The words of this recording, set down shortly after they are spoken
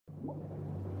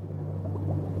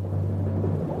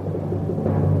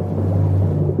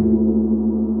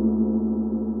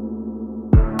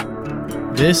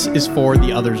This is for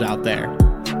the others out there,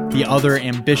 the other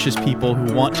ambitious people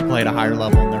who want to play at a higher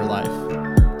level in their life.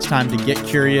 It's time to get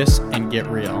curious and get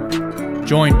real.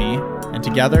 Join me, and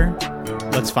together,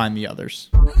 let's find the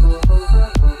others.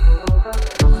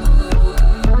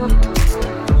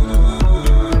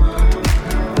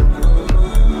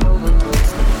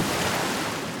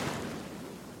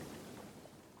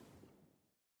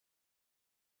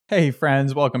 Hey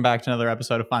friends, welcome back to another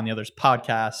episode of Find the Others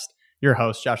podcast. Your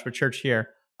host, Joshua Church here.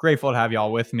 Grateful to have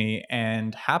y'all with me,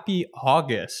 and happy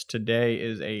August. Today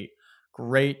is a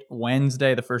great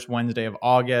Wednesday, the first Wednesday of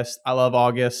August. I love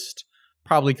August,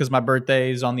 probably because my birthday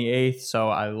is on the 8th, so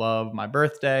I love my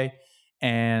birthday.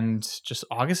 And just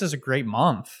August is a great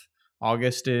month.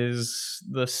 August is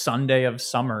the Sunday of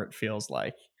summer, it feels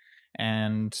like.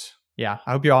 And yeah,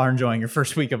 I hope you all are enjoying your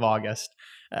first week of August.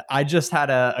 I just had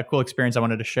a cool experience I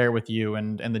wanted to share with you,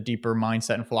 and the deeper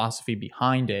mindset and philosophy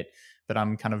behind it that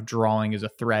I'm kind of drawing as a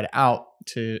thread out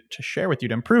to share with you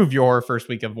to improve your first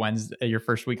week of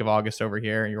August over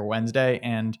here, your Wednesday,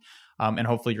 and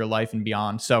hopefully your life and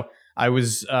beyond. So I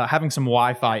was having some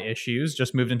Wi-Fi issues.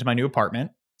 Just moved into my new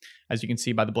apartment, as you can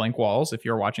see by the blank walls if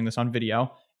you're watching this on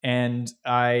video. And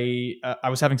I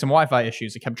was having some Wi-Fi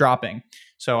issues. It kept dropping.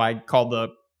 So I called the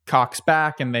Cox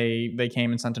back, and they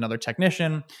came and sent another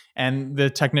technician. And the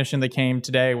technician that came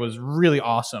today was really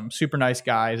awesome, super nice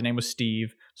guy. His name was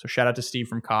Steve. So shout out to Steve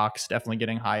from Cox, definitely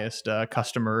getting highest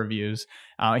customer reviews.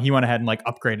 He went ahead and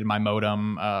upgraded my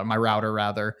modem, my router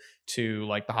rather, to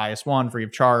the highest one free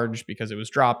of charge because it was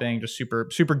dropping. Just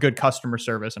super good customer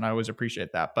service, and I always appreciate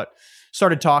that. But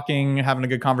started talking, having a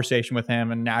good conversation with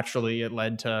him, and naturally it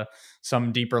led to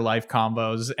some deeper life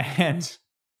combos. And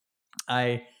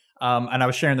I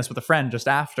was sharing this with a friend just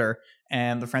after,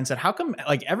 and the friend said, how come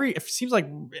it seems like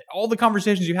all the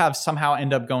conversations you have somehow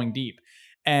end up going deep?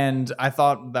 And I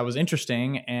thought that was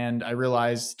interesting. And I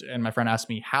realized, and my friend asked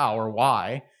me how or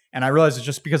why. And I realized it's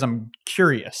just because I'm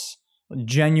curious,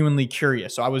 genuinely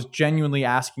curious. So I was genuinely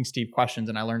asking Steve questions,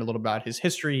 and I learned a little about his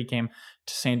history. He came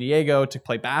to San Diego to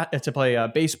play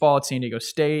baseball at San Diego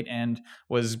State, and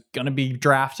was going to be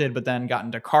drafted, but then got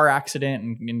into a car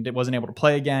accident and wasn't able to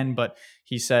play again. But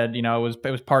he said, it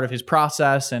was part of his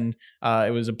process, and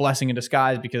it was a blessing in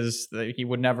disguise because he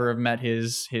would never have met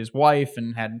his wife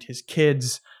and had his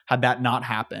kids had that not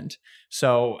happened.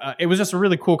 So it was just a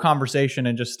really cool conversation,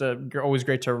 and just always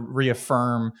great to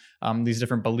reaffirm these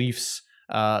different beliefs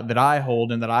that I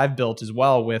hold and that I've built as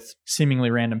well with seemingly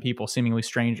random people, seemingly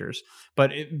strangers.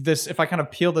 But if I kind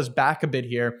of peel this back a bit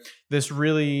here, this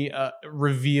really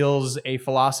reveals a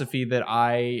philosophy that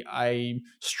I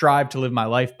strive to live my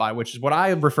life by, which is what I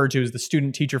refer to as the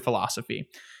student-teacher philosophy.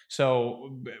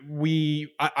 So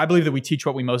I believe that we teach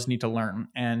what we most need to learn,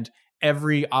 and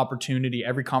every opportunity,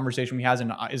 every conversation we have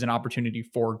is an opportunity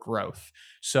for growth.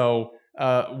 So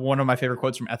one of my favorite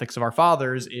quotes from Ethics of Our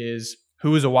Fathers is,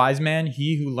 "Who is a wise man?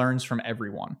 He who learns from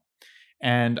everyone."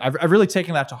 And I've really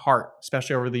taken that to heart,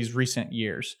 especially over these recent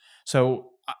years.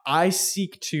 So I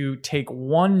seek to take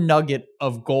one nugget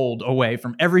of gold away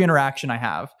from every interaction I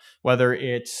have, whether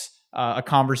it's a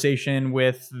conversation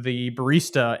with the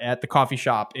barista at the coffee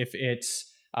shop, if it's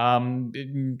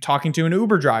talking to an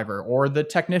Uber driver or the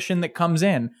technician that comes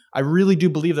in. I really do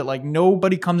believe that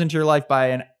nobody comes into your life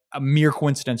by a mere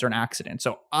coincidence or an accident.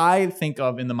 So I think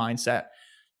of in the mindset,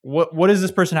 what does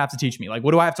this person have to teach me? What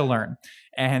do I have to learn?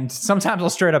 And sometimes I'll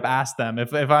straight up ask them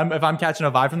if I'm catching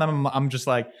a vibe from them. I'm just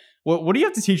like, what do you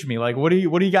have to teach me? What do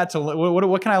you got to?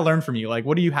 What can I learn from you?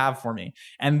 What do you have for me?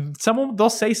 And they'll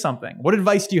say something. What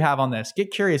advice do you have on this?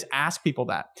 Get curious. Ask people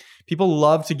that. People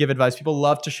love to give advice. People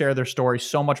love to share their story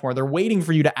so much more. They're waiting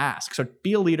for you to ask. So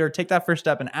be a leader. Take that first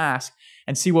step and ask,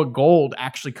 and see what gold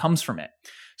actually comes from it.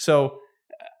 So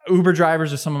Uber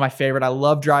drivers are some of my favorite. I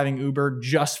love driving Uber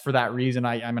just for that reason.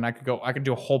 I could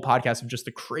do a whole podcast of just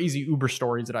the crazy Uber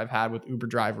stories that I've had with Uber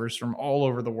drivers from all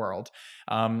over the world.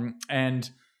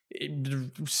 And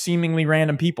seemingly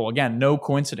random people. Again, no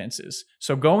coincidences.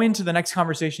 So go into the next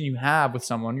conversation you have with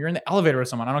someone. You're in the elevator with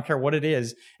someone. I don't care what it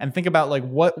is, and think about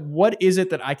what is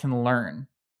it that I can learn.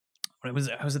 I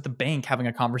was at the bank having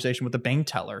a conversation with the bank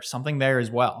teller. Something there as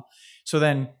well. So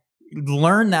then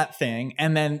learn that thing,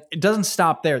 and then it doesn't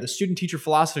stop there. The student-teacher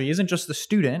philosophy isn't just the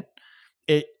student.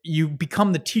 You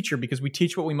become the teacher because we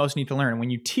teach what we most need to learn. And when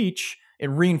you teach, it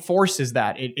reinforces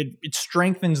that. It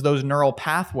strengthens those neural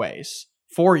pathways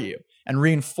for you and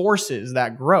reinforces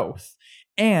that growth.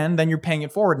 And then you're paying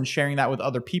it forward and sharing that with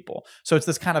other people. So it's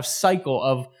this kind of cycle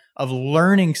of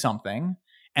learning something.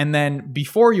 And then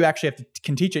before you actually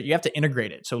can teach it, you have to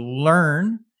integrate it. So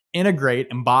learn, integrate,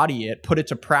 embody it, put it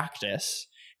to practice,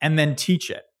 and then teach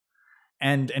it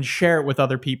and share it with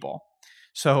other people.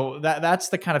 So that's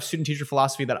the kind of student teacher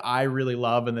philosophy that I really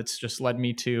love, and that's just led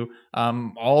me to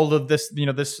all of this.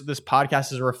 This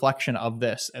podcast is a reflection of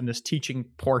this and this teaching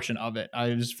portion of it. I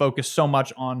was focused so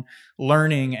much on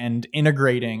learning and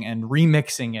integrating and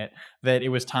remixing it that it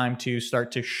was time to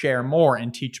start to share more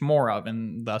and teach more of,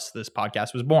 and thus this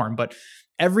podcast was born. But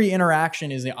every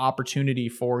interaction is the opportunity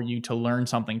for you to learn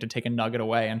something, to take a nugget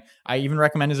away. And I even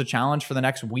recommend as a challenge for the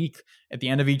next week, at the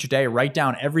end of each day, write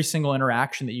down every single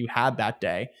interaction that you had that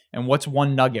day. And what's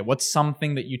one nugget? What's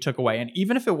something that you took away? And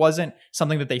even if it wasn't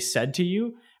something that they said to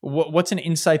you, what's an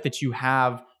insight that you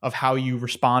have of how you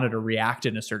responded or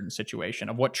reacted in a certain situation,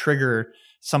 of what triggered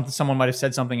someone might have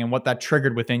said something and what that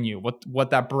triggered within you,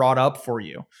 what that brought up for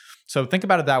you. So think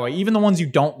about it that way. Even the ones you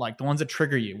don't like, the ones that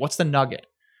trigger you, what's the nugget?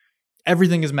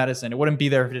 Everything is medicine. It wouldn't be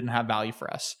there if it didn't have value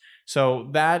for us. So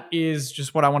that is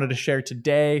just what I wanted to share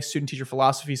today, student teacher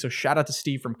philosophy. So shout out to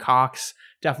Steve from Cox,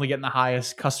 definitely getting the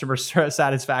highest customer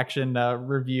satisfaction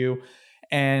review.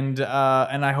 And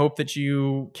I hope that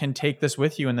you can take this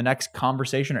with you in the next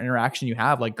conversation or interaction you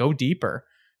have. Like, go deeper.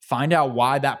 Find out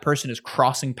why that person is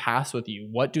crossing paths with you.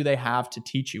 What do they have to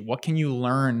teach you? What can you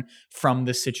learn from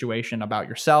this situation about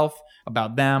yourself,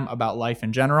 about them, about life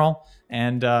in general?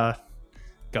 And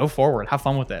go forward. Have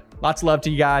fun with it. Lots of love to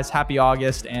you guys. Happy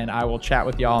August, and I will chat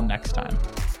with y'all next time.